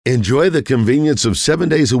Enjoy the convenience of 7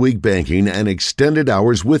 days a week banking and extended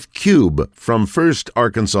hours with Cube from First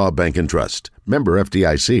Arkansas Bank and Trust. Member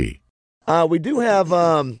FDIC. We do have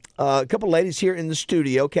a couple ladies here in the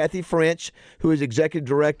studio. Cathy French, who is executive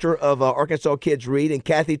director of Arkansas Kids Read, and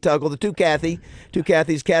Cathy Tuggle, the two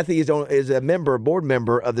Cathys. Cathy is a board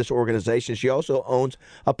member of this organization. She also owns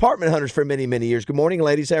Apartment Hunters for many, many years. Good morning,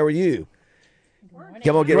 ladies. How are you?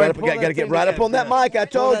 Come on, got to get right up on that mic. I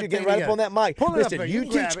told you, get right up on that mic. Listen, you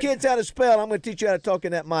teach kids how to spell. I'm going to teach you how to talk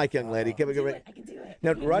in that mic, young lady. I can do it.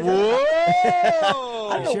 Now, Roger,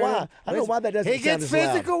 I don't know why that doesn't sound as loud. He gets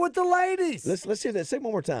physical with the ladies. Let's hear that. Say it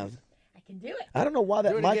one more time. I can do it. I don't know why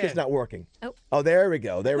that mic is not working. Oh, there we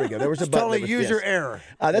go. There was a button. Totally user error.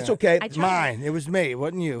 That's okay. It's mine. It was me. It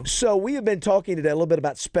wasn't you. So we have been talking today a little bit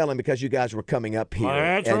about spelling because you guys were coming up here.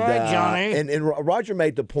 That's right, Johnny. And Roger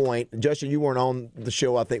made the point. Justin, you weren't on the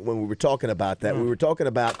show, I think, when we were talking about that. We were talking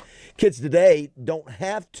about kids today don't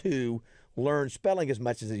have to learn spelling as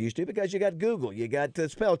much as they used to because you got Google, you got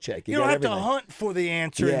spell check. You don't have to hunt for the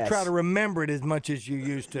answer and try to remember it as much as you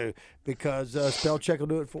used to because spell check will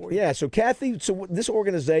do it for you. Yeah. So Cathy, this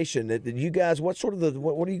organization that you guys, what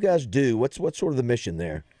do you guys do? What's sort of the mission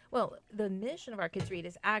there? Well, the mission of our Kids Read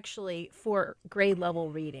is actually for grade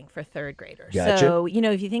level reading for third graders. Gotcha. So,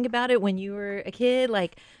 if you think about it, when you were a kid,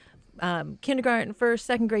 like kindergarten, first,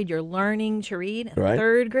 second grade, you're learning to read. Right.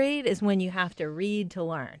 Third grade is when you have to read to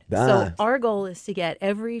learn. So our goal is to get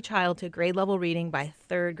every child to grade level reading by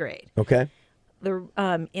third grade. Okay.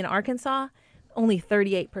 In Arkansas, only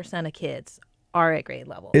 38% of kids are at grade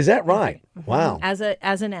level. Is that right? Wow. As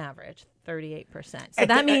an average, 38%. So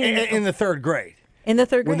that means in the third grade. In the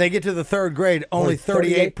third grade. When they get to the third grade, only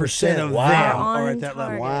 38% of them are at that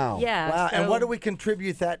level. Wow. Yeah. Wow. So, and what do we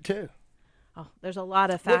contribute that to? Oh, there's a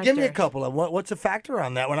lot of factors. Well, give me a couple of what's a factor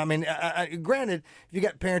on that one. I mean, granted, if you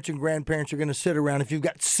got parents and grandparents, you're going to sit around. If you've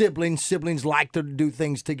got siblings like to do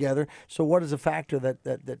things together. So, what is a factor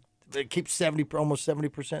that keeps almost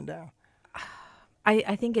 70% down?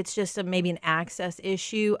 I think it's just maybe an access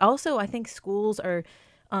issue. Also, I think schools are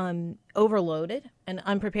overloaded and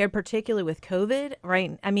unprepared, particularly with COVID,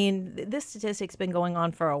 right? I mean, this statistic's been going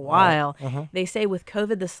on for a while. They say with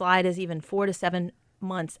COVID, the slide is even 4 to 7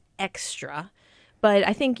 months extra. But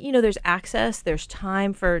I think, there's access, there's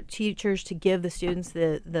time for teachers to give the students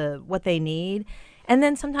the what they need. And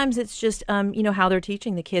then sometimes it's just, how they're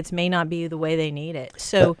teaching the kids may not be the way they need it.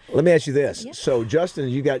 So let me ask you this. Yeah. So, Justin,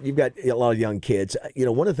 you've got a lot of young kids.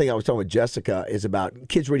 One of the things I was talking with Jessica is about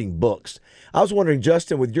kids reading books. I was wondering,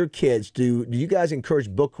 Justin, with your kids, do you guys encourage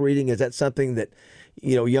book reading? Is that something that,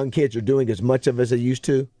 young kids are doing as much of as they used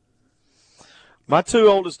to? My two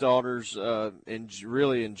oldest daughters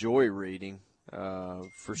really enjoy reading,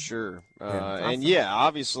 for sure. Awesome. And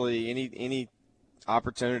obviously, any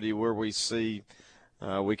opportunity where we see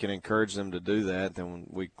we can encourage them to do that, then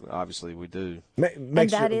we do. It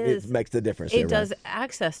makes the difference. It does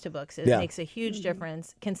access to books. It makes a huge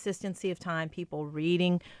difference. Consistency of time, people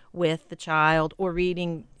reading with the child or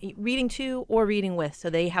reading to or reading with, so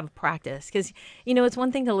they have practice. Because, it's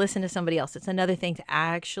one thing to listen to somebody else. It's another thing to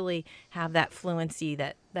actually have that fluency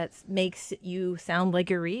that makes you sound like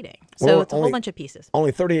you're reading. So it's a whole bunch of pieces.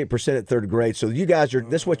 Only 38% at third grade. So you guys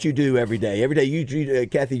this is what you do every day. Every day you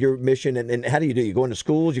Cathy, your mission, and how do you do? You go into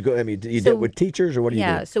schools? You do it with teachers, or what do you do?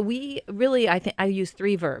 Yeah, so we really, I use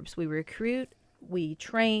 3 verbs. We recruit, we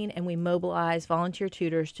train, and we mobilize volunteer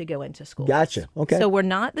tutors to go into schools. Gotcha. Okay. So we're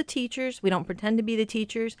not the teachers. We don't pretend to be the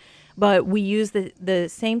teachers, but we use the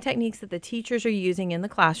same techniques that the teachers are using in the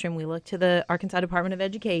classroom. We look to the Arkansas Department of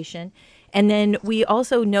Education, and then we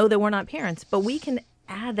also know that we're not parents, but we can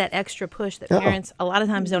add that extra push that parents a lot of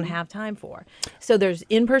times don't have time for. So there's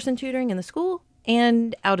in-person tutoring in the school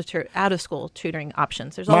and out of school tutoring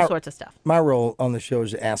options. There's all sorts of stuff. My role on the show is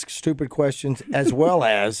to ask stupid questions as well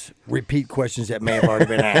as repeat questions that may have already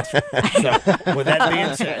been asked. So, with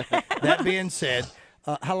that being said,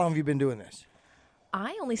 how long have you been doing this?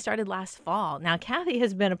 I only started last fall. Now, Cathy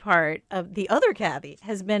has been a part of, the other Cathy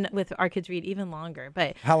has been with Our Kids Read even longer.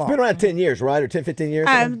 But how long? It's been around 10 years, right? Or 10, 15 years?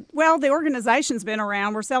 Well, the organization's been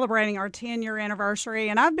around. We're celebrating our 10-year anniversary,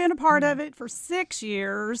 and I've been a part of it for 6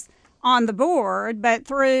 years on the board, but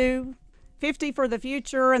through 50 for the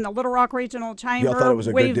Future and the Little Rock Regional Chamber, y'all thought it was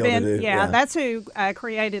a good deal to do. Yeah, that's who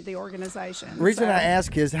created the organization. The reason I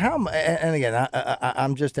ask is and again,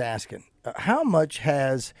 I'm just asking, how much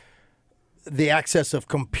has the access of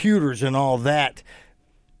computers and all that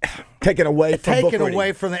taken away from book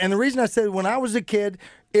reading. from that. And the reason I said when I was a kid,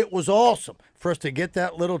 it was awesome for us to get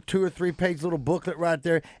that little 2 or 3 page little booklet right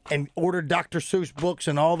there and order Dr. Seuss books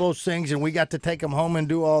and all those things, and we got to take them home and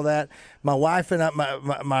do all that. My wife and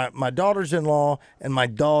I, my daughters-in-law and my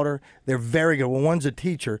daughter, they're very good. Well, one's a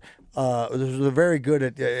teacher. They're very good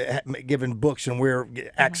at giving books and we're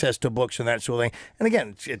access to books and that sort of thing. And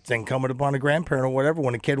again, it's incumbent upon a grandparent or whatever.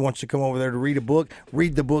 When a kid wants to come over there to read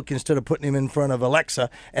the book instead of putting him in front of Alexa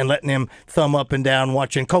and letting him thumb up and down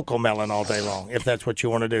watching Coco Melon all day long, if that's what you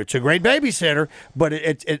want to do. It's a great babysitter, but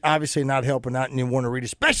it's obviously not helping out, and you want to read,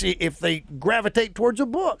 especially if they gravitate towards a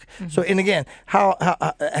book. Mm-hmm. So, and again, how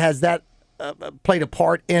has that played a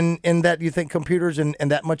part in that, you think, computers and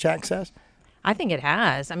that much access? I think it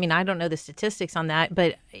has. I mean, I don't know the statistics on that,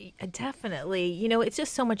 but definitely, it's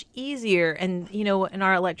just so much easier and, in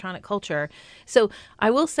our electronic culture. So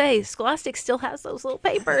I will say Scholastic still has those little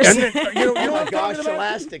papers. Oh my gosh,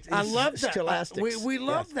 Scholastic. I love that. Scholastics. We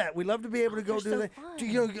love that. We love to be able to go do that.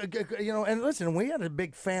 And listen, we had a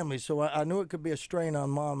big family, so I knew it could be a strain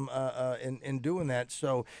on Mom in doing that.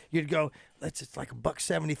 So you'd go, it's like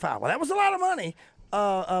 $1.75. Well, that was a lot of money.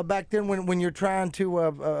 Back then when you're trying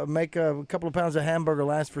to make a couple of pounds of hamburger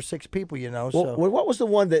last for 6 people, Well, what was the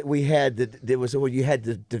one that we had that was where you had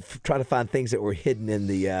to try to find things that were hidden in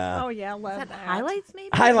the... oh, yeah, I love that. Highlights, maybe?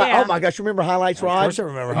 Oh, my gosh. You remember Highlights, Rod? Of course I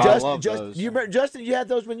remember Highlights. Justin, you had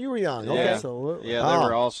those when you were young. Yeah. Okay. Absolutely. Yeah, they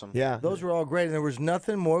were awesome. Yeah. Those were all great, and there was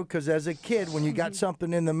nothing more because as a kid, when you got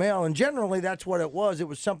something in the mail, and generally that's what it was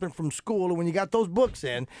something from school, and when you got those books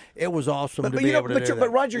in, it was awesome to be able to do that.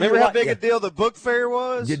 But Roger, remember how big a deal the book fair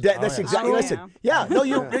was? That's exactly. Listen, no,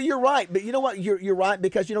 you're right. But you know what? You're right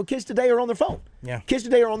because kids today are on their phone. Yeah. Kids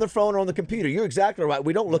today are on their phone or on the computer. You're exactly right.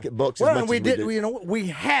 We don't look at books as much as we do. We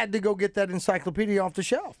had to go get that encyclopedia off the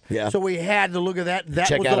shelf. Yeah. So we had to look at that. That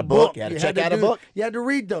check was out a a book. book. You had to check out a book. You had to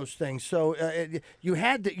read those things. So you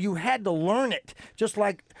had to learn it, just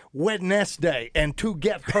like Wednesday and to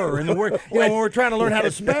get her. And the word, when we're trying to learn how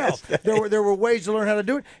to spell, there were ways to learn how to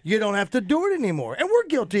do it. You don't have to do it anymore, and we're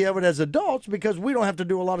guilty of it as adults because we don't have to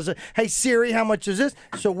do a lot of. Hey Siri, how much is this?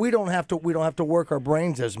 So we don't have to work our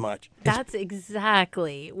brains as much. That's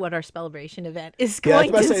exactly what our celebration event is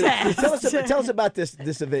going to say. Tell us about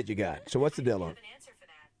this event you got. So what's the deal on?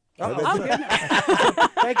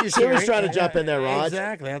 Thank you, Siri. Siri's trying to jump in there, Rod.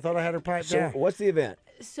 Exactly. I thought I had her pipe So down. what's the event?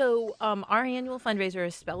 So our annual fundraiser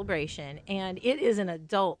is Spellbration, and it is an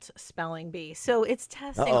adult spelling bee. So it's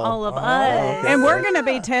testing all of us. Okay. And we're going to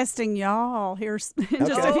be testing y'all here in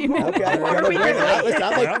just a few minutes. Okay.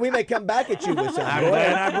 Listen, we may come back at you with something. I'm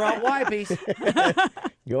glad I brought wipes.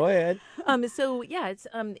 Go ahead. So yeah,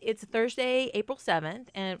 it's Thursday, April 7th,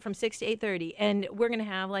 and from 6 to 8:30, and we're gonna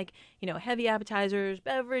have heavy appetizers,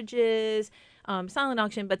 beverages, silent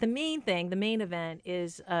auction. But the main event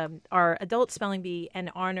is our adult spelling bee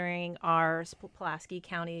and honoring our Pulaski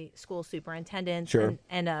County School Superintendents. Sure.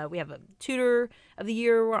 And we have a tutor of the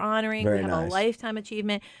year we're honoring. Very we have nice. a lifetime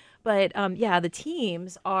achievement. But the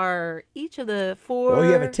teams are each of the 4. Oh,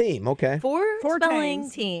 you have a team. Okay. Four spelling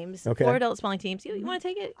teams. teams. Okay. 4 adult spelling teams. You want to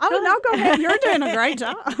take it? Oh, no, go ahead. You're doing a great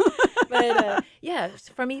job. But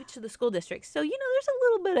from each of the school districts. So there's a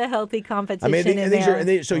little bit of healthy competition in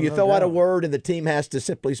there. So you throw out a word and the team has to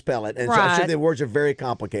simply spell it. And so I'm sure the words are very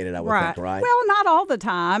complicated, I would think, right? Well, not all the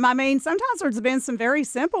time. I mean, sometimes there's been some very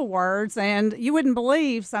simple words, and you wouldn't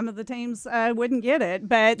believe some of the teams wouldn't get it.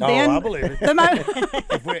 But then I believe it.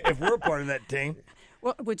 If we're a part of that team.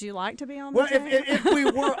 Well, would you like to be on Well, the team? if we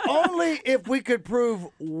were if we could prove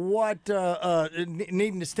what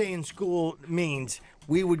needing to stay in school means,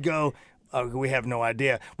 we would go. We have no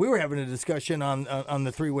idea. We were having a discussion on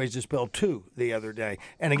the 3 ways to spell two the other day,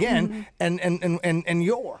 and again, and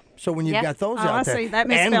your. So when you've got those out there, I see that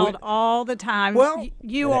misspelled all the time. Well,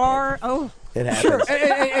 you are. It happens. Sure,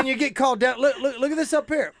 and you get called down. Look at this up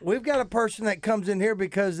here. We've got a person that comes in here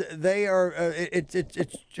because they are. It's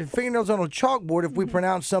fingernails on a chalkboard if we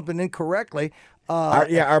pronounce something incorrecly.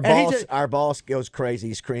 Our boss goes crazy.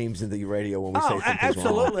 He screams in the radio when we say something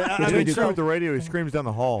absolutely. wrong. I mean, with the radio, he screams down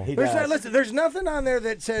the hall. There's nothing on there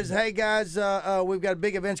that says, "Hey guys, we've got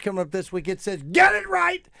big events coming up this week." It says, "Get it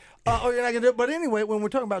right." You're not gonna do it. But anyway, when we're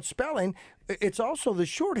talking about spelling, it's also the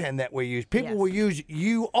shorthand that we use. People will use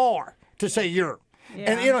 "you are" to say "you're."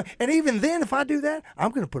 Yeah. And even then, if I do that,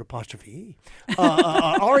 I'm going to put apostrophe E,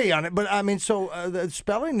 R-E on it. But I mean, so the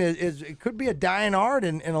spelling is it could be a dying art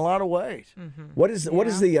in a lot of ways. Mm-hmm. What is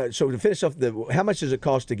the so to finish off how much does it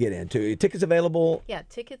cost to get into? Tickets available? Yeah,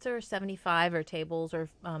 tickets are $75 or tables are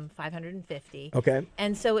 $550. Okay.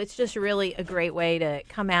 And so it's just really a great way to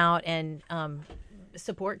come out and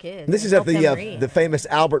support kids. This and is at help them read. the famous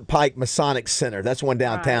Albert Pike Masonic Center. That's one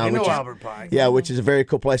downtown. I know which is, Albert Pike. Yeah, which is a very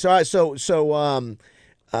cool place. All right, so let's.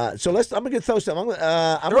 I'm gonna throw something.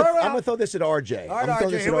 I'm gonna throw this at RJ. All right, I'm gonna throw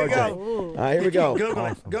RJ, this here at we RJ. go. All right, here we go. Google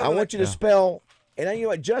it. Google I want you to spell. And then you know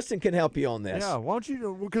what? Justin can help you on this. Yeah, why don't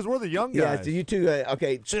you? Because we're the young Yeah, guys. so you two.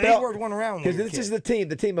 Okay, So spell. they worked one around Because this is the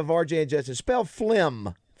team of RJ and Justin. Spell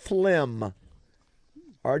phlegm. Phlegm.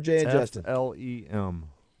 RJ and Justin. FLEM.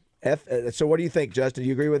 So what do you think, Justin? Do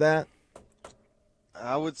you agree with that?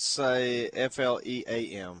 I would say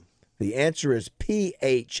FLEAM. The answer is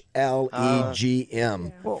PHLEGM.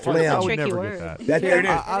 Well, Phlegm. I would Tricky never word. get that. That, Here it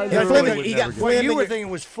is. I Yeah, literally phlegm, would you never got get What phlegm. you were thinking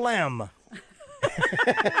was phlegm.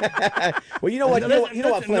 Well, you know what? You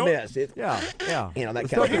know what phlegm No. is. Yeah. You know that The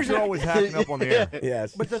kind of stuff that you're always hacking up on the air.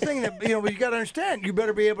 Yes. But the thing that you got to understand, you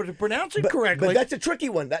better be able to pronounce it correctly. But that's a tricky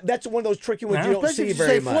one. That's one of those tricky ones you don't especially see if you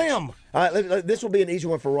very say much. phlegm. All right, this will be an easy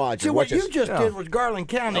one for Roger. See, what Watch you this. just Yeah. did was Garland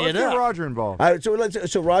County Let's it get up. Roger involved. All right,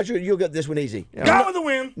 so Roger, you'll get this one easy. Gone with the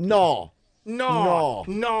wind. No. No.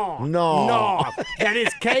 That is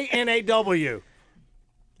KNAW.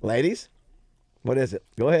 Ladies, what is it?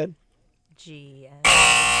 Go ahead. GS.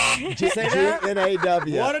 Say that?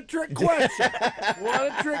 GNAW. What a trick question. What a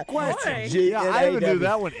trick question. Yeah, I even knew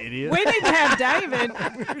that one, idiot. We need to have David.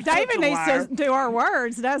 David needs liar. to do our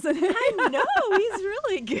words, doesn't he? I know, he's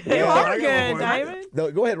really good. You Yeah, are I got good, one. David.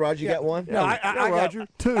 No, go ahead, Roger. You got one? No, I Roger. got,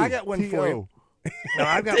 Two. I got one for you. No,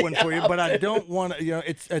 I've got one for you, but I don't want to.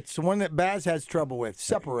 It's one that Baz has trouble with.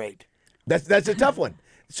 Separate. That's a tough one.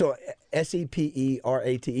 So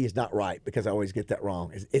SEPERATE is not right because I always get that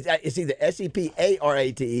wrong. It's either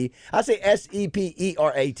SEPARATE. I say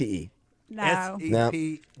SEPERATE. No.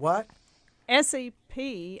 S-E-P what?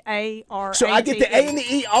 SEPARATE. So I get the A and the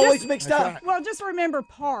E always mixed up. right. Well, just remember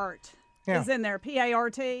part Yeah. is in there.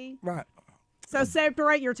 PART. Right. So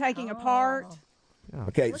separate, you're taking apart.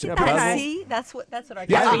 Okay. So Okay. See, that's what our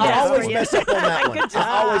yeah, Kathy I does always for you. mess up on that one.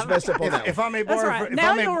 I always mess up on that If one. I may That's borrow, right. if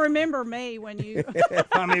Now I may, you'll remember me when you. if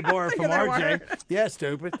I may borrow from of that RJ. word. Yeah,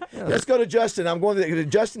 stupid. Let's go to Justin. I'm going to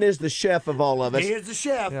Justin is the chef of all of us. He is the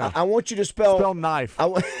chef. Yeah. I want you to spell. Spell knife.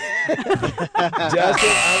 Justin,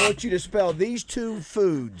 I want you to spell these two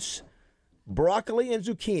foods: broccoli and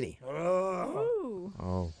zucchini.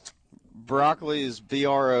 Oh. Broccoli is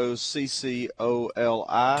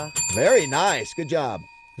BROCCOLI. Very nice. Good job.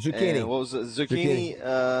 Zucchini. And what was it? Zucchini.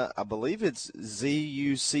 I believe it's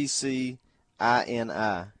ZUCCINI.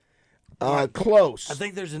 Close. I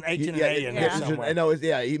think there's an H and an Yeah, A in there somewhere. No,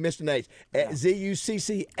 you missed an H.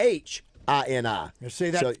 ZUCCHINI. You see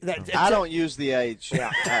that? So- I don't use the H. With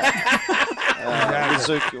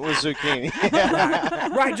zucchini.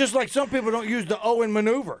 Right, just like some people don't use the O in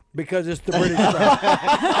maneuver because it's the British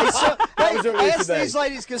spelling. was earlier Ask today. these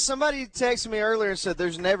ladies because somebody texted me earlier and said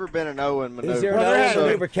there's never been an O in maneuver. Is there an Well, O there in has to be.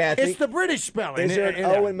 maneuver, Kathy? It's the British spelling. Is there an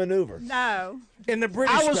O in maneuver? No. in the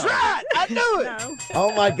British I was spelling. right. I knew it. No.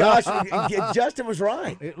 Oh my gosh, Justin was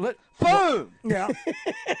right. Boom. Yeah.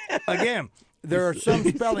 Again, there are some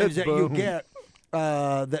spellings that you boom. get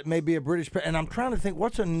that may be a British spelling, and I'm trying to think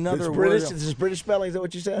what's another It's word. British. This is British spelling. Is that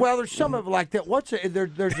what you said? Well, there's some of it like that. What's it?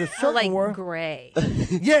 There's a Oh, certain like word. gray.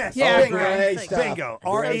 Yes. Yeah, bingo. gray stuff. Bingo.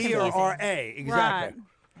 R-E or R-A. Exactly. Right.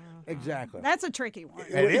 Exactly. That's a tricky one.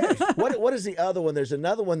 It is. What is the other one? There's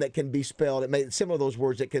another one that can be spelled. Similar to those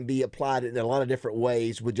words that can be applied in a lot of different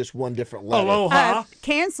ways with just one different letter. Aloha.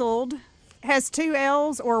 Canceled has 2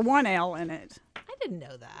 L's or 1 L in it. I didn't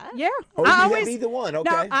know that. Yeah. Oh, you have either one. Okay.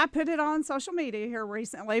 No, I put it on social media here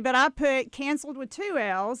recently, but I put canceled with 2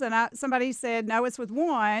 L's, and somebody said no, it's with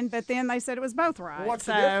 1, but then they said it was both right. What's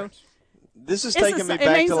the so, difference? This is It's taking the me sa- it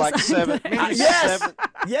back means to the like same seventh. thing. Yes. seventh,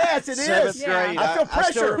 Yes, it is. seventh Yeah. grade. I feel I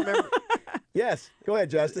pressure. still remember. Yes. Go ahead,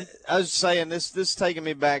 Justin. I was saying this is taking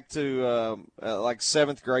me back to like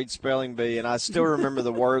 7th grade spelling bee, and I still remember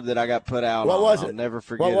the word that I got put out. What on. was I'll it? never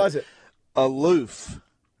forget. What was it? Aloof.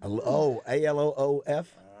 Oh, ALOOF.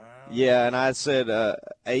 Yeah, and I said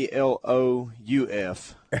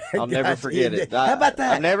ALOUF. I'll never forget it. How about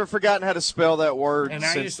that? I've never forgotten how to spell that word And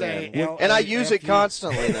now you since say then. And I use it LAFU.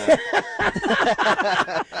 constantly now.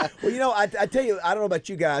 Well, I tell you, I don't know about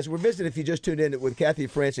you guys. We're visiting, if you just tuned in, with Cathy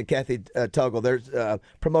French and Cathy Tuggle. They're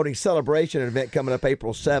promoting Celebration, an event coming up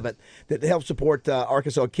April 7th that helps support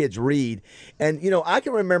Arkansas Kids Read. And, I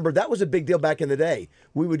can remember that was a big deal back in the day.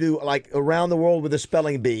 We would do like Around the World with a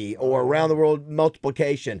Spelling Bee or Around the World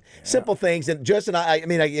Multiplication. Simple things. And Justin, I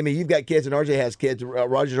mean, you've got kids and RJ has kids.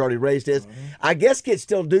 Roger's already raised his. I guess kids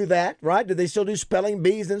still do that, right? Do they still do spelling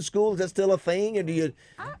bees in school? Is that still a thing? Or do you?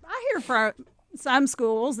 I hear from some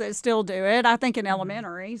schools that still do it. I think in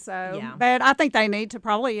elementary. So, Yeah. but I think they need to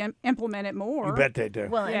probably implement it more. You bet they do.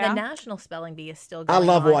 Well, and Yeah. the National Spelling Bee is still I going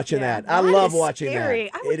love on. watching that. I That love is watching scary.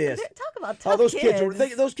 that. I would- It is. Talk about tough Oh, those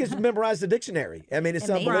kids. those kids memorize the dictionary. I mean, it's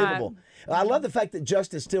Amazing. unbelievable. I love the fact that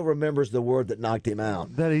Justin still remembers the word that knocked him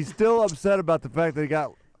out. That he's still upset about the fact that he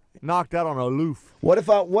got knocked out on a aloof. What if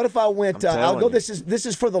I went? I'll telling go. you. This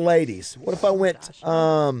is for the ladies. What if I went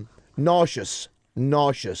nauseous?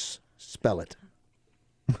 Nauseous. Spell it.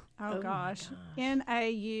 Oh gosh.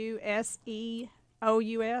 Nauseous.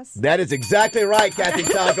 That is exactly right, Cathy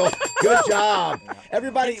Tuggle. Good job,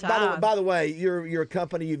 everybody. Good job. By the way, your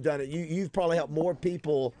company, you've done it. You've probably helped more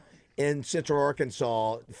people in Central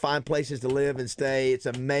Arkansas find places to live and stay. It's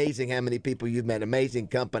amazing how many people you've met. Amazing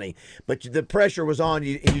company, but the pressure was on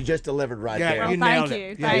you, and you just delivered right Yeah, there. you Well, nailed thank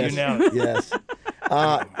it. you. Yeah, Thank you you. nailed it.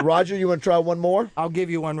 Yes. Roger, you want to try one more? I'll give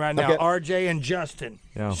you one right now. Okay. RJ and Justin.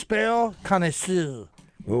 Yeah. Spell connoisseur.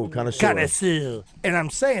 Ooh, kind of Connoisseur. And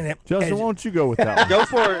I'm saying it. Justin, as- why don't you go with that one? Go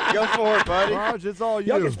for it. Go for it, buddy. Raj, it's all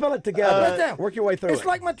Y'all you. can spell it together. Right there. Work your way through It's it.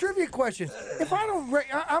 like my trivia questions. If I don't,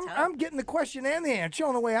 I'm getting the question and the answer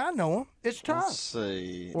on the way I know them. It's Let's tough.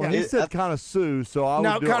 see. Well, he said kind of Sue, so I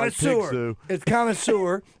No, would do it like Pig connoisseur. Sue. It's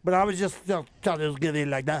connoisseur, but I was just thought it was good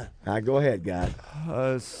like that. All right, go ahead, guy.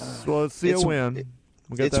 Well, let's see It's- a win.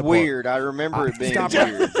 We got It's that part. weird. I remember it being Stop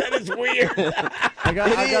weird. That is weird. I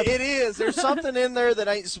got It is. There's something in there that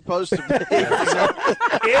ain't supposed to be.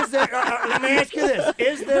 Is there? Let me ask you this: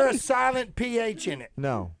 is there a silent ph in it?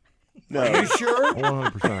 no, Are you sure?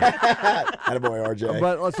 100%. Attaboy, RJ.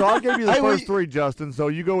 But so I'll give you the Hey, first three, Justin. So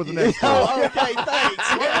you go with the next one. Oh, okay, thanks.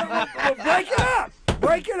 Well, break it up.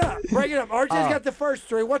 Break it up. Break it up. RJ's got the first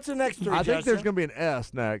three. What's the next three? I think Justin? there's going to be an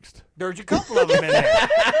S next. There's a couple of them in there.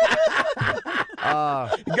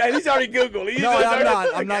 Guy, he's already Googled. He's No, I'm already-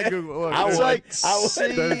 not. I'm not Googling. Look, I It's would. like I would.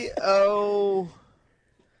 C-O.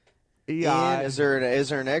 E-I. Is there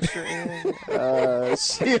an extra N?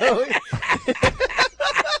 C-O.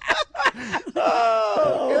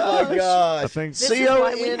 Oh my I gosh. think This is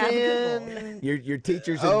why we have C-O-N-N. Your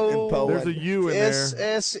teachers and Oh, poet. there's a U in there.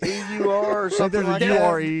 S-S-E-U-R or I think something there's a like that.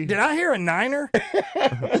 U-R-E. Did I hear a niner? Is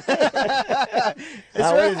What there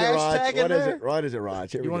a is it, Raj? hashtag in What is there? it? What is it,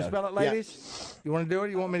 Raj? Here You we want to go. spell it, Yeah. ladies? You want to do it? Or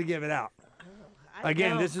you want me to give it out?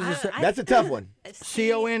 Again, this is a That's a tough one.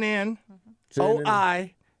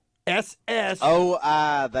 CONNOISS.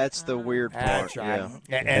 O-I, that's the weird part. That's right.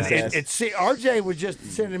 Yeah. And Yes. it's RJ was just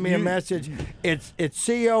sending me a message. It's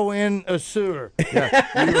CON Assur. Very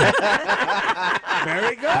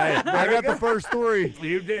good. I got the first three.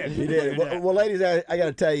 You did. You did. Well, ladies, I got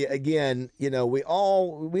to tell you again. You know, we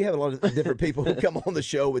have a lot of different people who come on the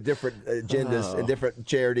show with different agendas and different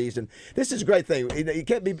charities, and this is a great thing. You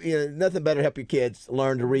can't be nothing better to help your kids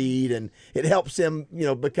learn to read, and it helps them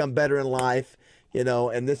become better in life.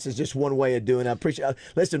 And this is just one way of doing it. I appreciate.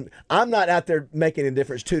 Listen, I'm not out there making a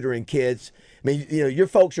difference tutoring kids. I mean, your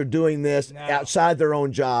folks are doing this outside their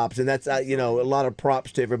own jobs, and that's a lot of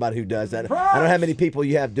props to everybody who does that. I don't know how many people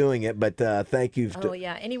you have doing it, but thank you. Oh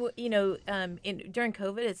yeah, anyway, during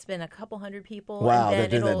COVID, it's been a couple hundred people. Wow,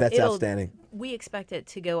 and then that's outstanding. We expect it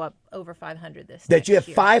to go up over 500 this. That you have next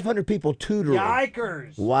year. 500 people tutoring.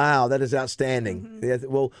 Yikers. Wow, that is outstanding. Yeah,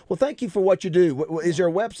 well, thank you for what you do. Is there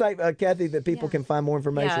a website, Cathy, that people can find more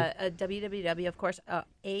information? Yeah, www, of course,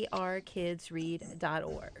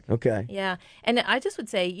 arkidsread.org. Okay. Yeah, and I just would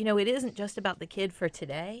say, it isn't just about the kid for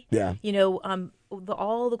today. Yeah.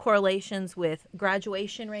 All the correlations with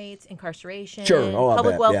graduation rates, incarceration, Sure. Oh, I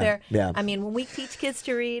public bet. welfare. Yeah. I mean, when we teach kids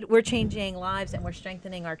to read, we're changing lives and we're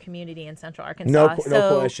strengthening our community in Central Arkansas. No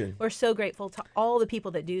So question. We're so grateful to all the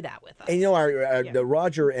people that do that with us. And the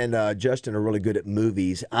Roger and Justin are really good at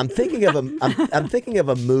movies. I'm thinking of I'm thinking of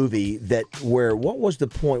a movie where what was the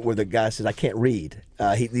point where the guy says I can't read?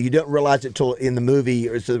 You don't realize it till in the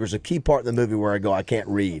movie. So there was a key part in the movie where I go I can't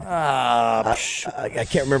read. I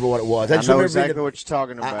can't remember what it was. I just know remember exactly what you're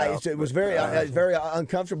talking about. it was very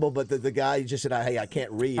uncomfortable, but the guy just said, "Hey, I can't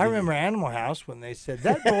read." I remember Animal House when they said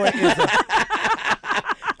that boy is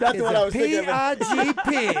That's what I was thinking of.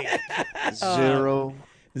 PIGP. 0.0.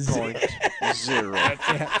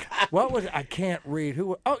 What was it? I can't read.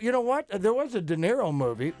 Who? Oh, you know what? There was a De Niro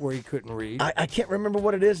movie where he couldn't read. I can't remember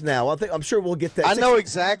what it is now. I'm sure we'll get that. I know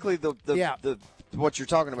exactly the Yeah. what you're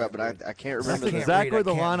talking about, but I can't remember can't the Exactly read, I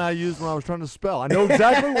the can't. line I used when I was trying to spell. I know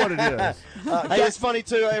exactly what it is. Hey, it's funny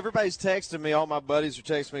too. Everybody's texting me. All my buddies are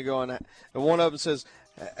texting me, going, and one of them says,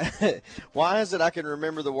 "Why is it I can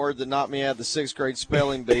remember the word that knocked me out of the 6th grade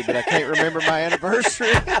spelling bee, but I can't remember my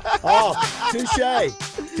anniversary?" Oh, touche.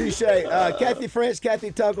 Touche. Cathy French,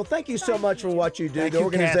 Cathy Tuggle, thank you so much for what you do. Thank the you,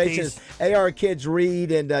 organization is AR Kids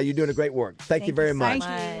Read, and you're doing a great work. Thank you very much.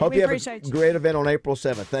 Thank you. Hope We you have appreciate a you. great event on April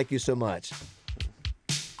 7th. Thank you so much.